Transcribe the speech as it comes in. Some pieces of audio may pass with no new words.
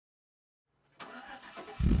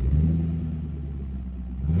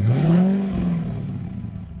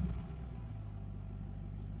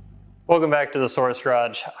Welcome back to the Source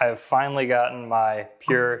Garage. I've finally gotten my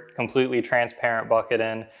pure, completely transparent bucket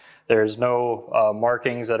in. There's no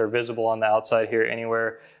markings that are visible on the outside here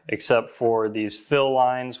anywhere except for these fill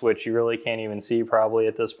lines, which you really can't even see probably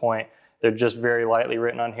at this point. They're just very lightly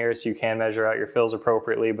written on here so you can measure out your fills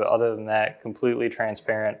appropriately, but other than that, completely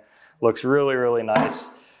transparent. Looks really, really nice.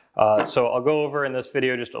 So I'll go over in this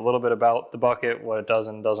video just a little bit about the bucket, what it does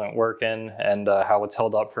and doesn't work in, and how it's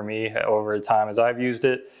held up for me over time as I've used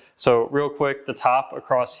it. So real quick, the top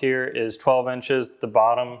across here is 12 inches, the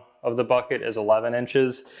bottom of the bucket is 11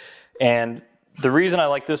 inches. And the reason I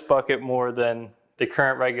like this bucket more than the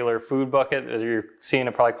current regular food bucket, as you're seeing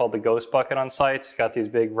it probably called the ghost bucket on sites, it's got these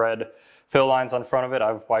big red fill lines on front of it.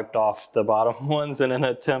 I've wiped off the bottom ones in an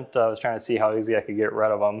attempt. I was trying to see how easy I could get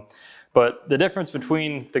rid of them. But the difference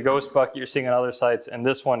between the ghost bucket you're seeing on other sites and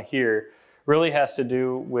this one here really has to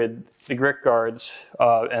do with the grit guards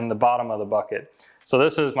and the bottom of the bucket. So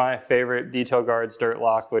this is my favorite Detail Guardz Dirt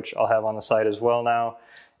Lock, which I'll have on the site as well now.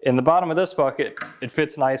 In the bottom of this bucket, it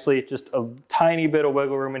fits nicely, just a tiny bit of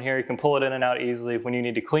wiggle room in here. You can pull it in and out easily when you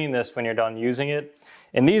need to clean this when you're done using it.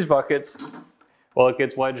 In these buckets, well, it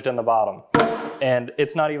gets wedged in the bottom and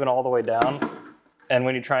it's not even all the way down. And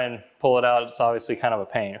when you try and pull it out, it's obviously kind of a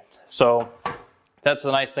pain. So that's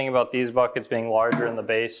the nice thing about these buckets being larger in the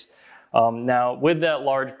base. Now with that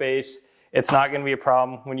large base, it's not going to be a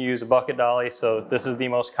problem when you use a bucket dolly. So this is the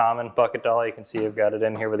most common bucket dolly. You can see I've got it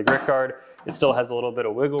in here with a grit guard. It still has a little bit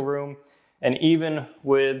of wiggle room. And even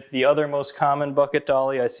with the other most common bucket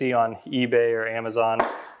dolly I see on eBay or Amazon,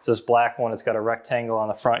 it's this black one. It's got a rectangle on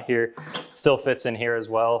the front here. It still fits in here as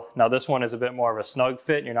well. Now this one is a bit more of a snug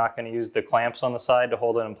fit. You're not going to use the clamps on the side to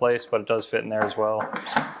hold it in place, but it does fit in there as well.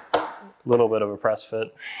 A little bit of a press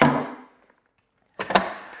fit.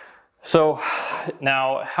 So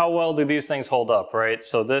now how well do these things hold up, right?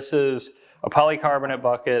 So this is a polycarbonate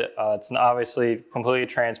bucket. It's obviously completely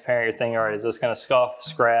transparent. You're thinking, all right, is this going to scuff,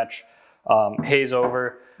 scratch, haze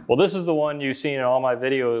over? Well, this is the one you've seen in all my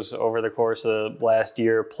videos over the course of the last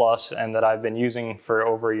year plus, and that I've been using for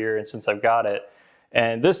over a year and since I've got it.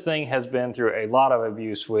 And this thing has been through a lot of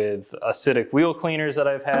abuse with acidic wheel cleaners that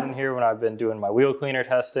I've had in here when I've been doing my wheel cleaner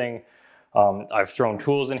testing. I've thrown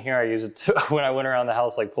tools in here. I use it when I went around the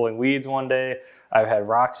house like pulling weeds one day. I've had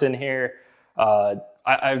rocks in here.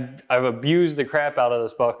 I've abused the crap out of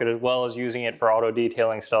this bucket as well as using it for auto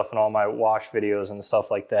detailing stuff in all my wash videos and stuff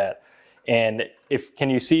like that. And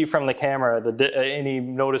can you see from the camera any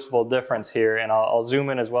noticeable difference here? And I'll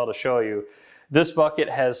zoom in as well to show you. This bucket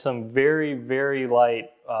has some very, very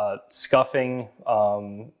light scuffing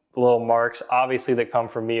little marks, obviously that come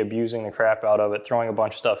from me abusing the crap out of it, throwing a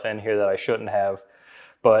bunch of stuff in here that I shouldn't have.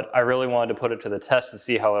 But I really wanted to put it to the test to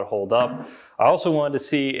see how it hold up. I also wanted to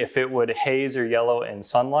see if it would haze or yellow in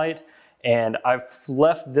sunlight. And I've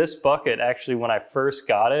left this bucket, actually when I first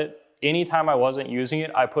got it, anytime I wasn't using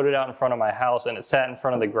it, I put it out in front of my house and it sat in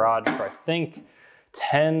front of the garage for I think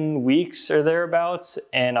 10 weeks or thereabouts.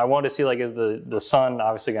 And I wanted to see, like, is the sun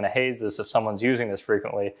obviously going to haze this if someone's using this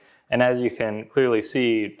frequently? And as you can clearly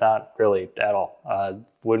see, not really at all.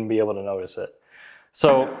 Wouldn't be able to notice it.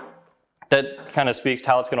 So that kind of speaks to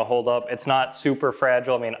how it's going to hold up. It's not super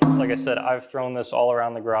fragile. I mean, like I said, I've thrown this all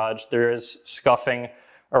around the garage. There is scuffing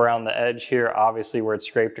around the edge here, obviously where it's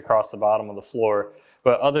scraped across the bottom of the floor.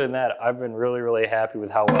 But other than that, I've been really, really happy with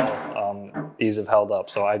how well these have held up.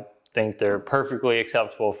 So I think they're perfectly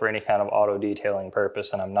acceptable for any kind of auto detailing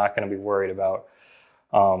purpose, and I'm not going to be worried about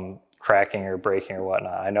cracking or breaking or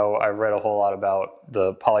whatnot. I know I've read a whole lot about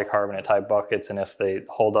the polycarbonate type buckets and if they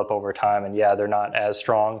hold up over time, and yeah, they're not as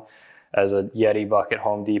strong as a Yeti bucket,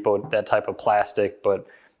 Home Depot, that type of plastic, but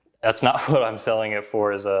that's not what I'm selling it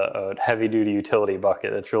for, is a heavy duty utility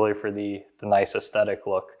bucket. It's really for the nice aesthetic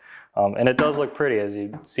look. And it does look pretty, as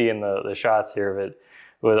you see in the shots here of it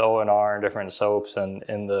with O&R and different soaps, and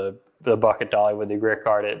in the bucket dolly with the grit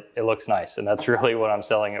guard, it looks nice. And that's really what I'm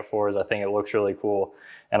selling it for, is I think it looks really cool.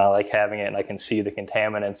 And I like having it, and I can see the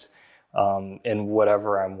contaminants in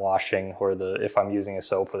whatever I'm washing, or if I'm using a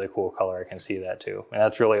soap with a cool color, I can see that too. And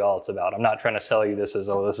that's really all it's about. I'm not trying to sell you this as,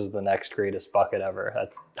 oh, this is the next greatest bucket ever.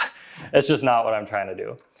 That's just not what I'm trying to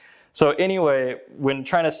do. So anyway, when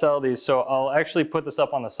trying to sell these, so I'll actually put this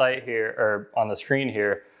up on the site here, or on the screen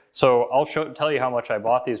here. So I'll tell you how much I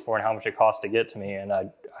bought these for and how much it cost to get to me. And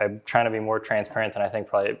I'm trying to be more transparent than I think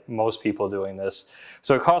probably most people doing this.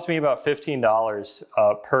 So it cost me about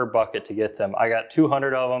 $15 per bucket to get them. I got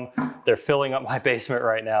 200 of them. They're filling up my basement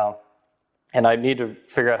right now. And I need to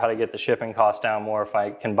figure out how to get the shipping cost down more if I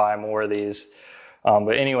can buy more of these.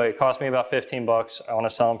 But anyway, it cost me about 15 bucks. I want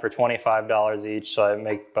to sell them for $25 each. So I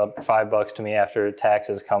make about $5 to me after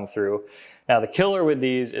taxes come through. Now the killer with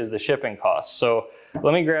these is the shipping costs. So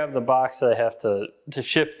let me grab the box that I have to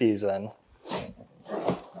ship these in.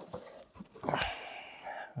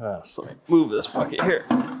 So let me move this bucket here.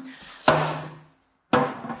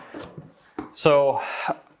 So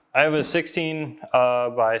I have a 16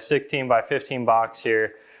 by 16 by 15 box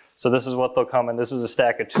here. So this is what they'll come in. This is a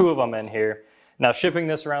stack of 2 of them in here. Now shipping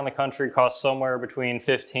this around the country costs somewhere between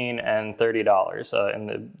 $15 and $30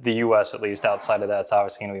 in the US at least. Outside of that, it's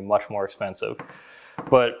obviously going to be much more expensive.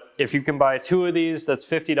 But if you can buy 2 of these, that's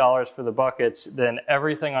 $50 for the buckets. Then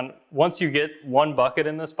everything on, once you get 1 bucket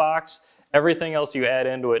in this box, everything else you add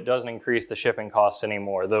into it doesn't increase the shipping cost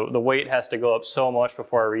anymore. The weight has to go up so much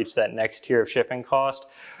before I reach that next tier of shipping cost.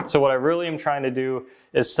 So what I really am trying to do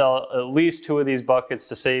is sell at least 2 of these buckets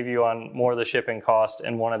to save you on more of the shipping cost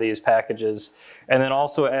in one of these packages. And then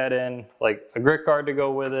also add in like a grit guard to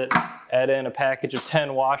go with it, add in a package of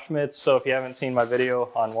 10 wash mitts. So if you haven't seen my video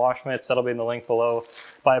on wash mitts, that'll be in the link below.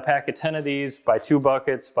 Buy a pack of 10 of these, buy 2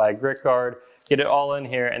 buckets, buy a grit guard, get it all in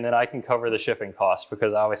here, and then I can cover the shipping costs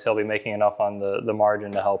because obviously I'll be making enough on the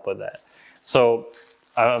margin to help with that. So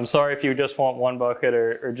I'm sorry if you just want 1 bucket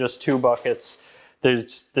or just 2 buckets.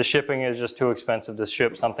 The shipping is just too expensive to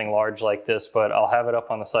ship something large like this, but I'll have it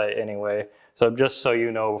up on the site anyway. So just so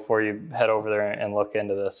you know before you head over there and look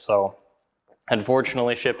into this. So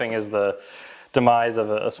unfortunately, shipping is the demise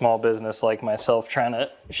of a small business like myself trying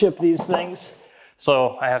to ship these things.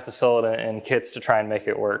 So I have to sell it in kits to try and make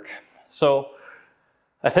it work. So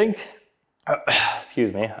I think,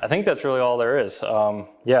 excuse me, I think that's really all there is.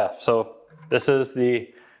 Yeah, so this is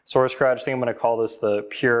the source garage. I think I'm going to call this the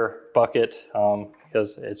pure bucket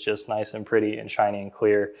because it's just nice and pretty and shiny and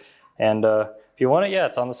clear. And if you want it, yeah,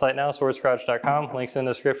 it's on the site now, sourcegarage.com. Links in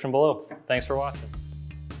the description below. Thanks for watching.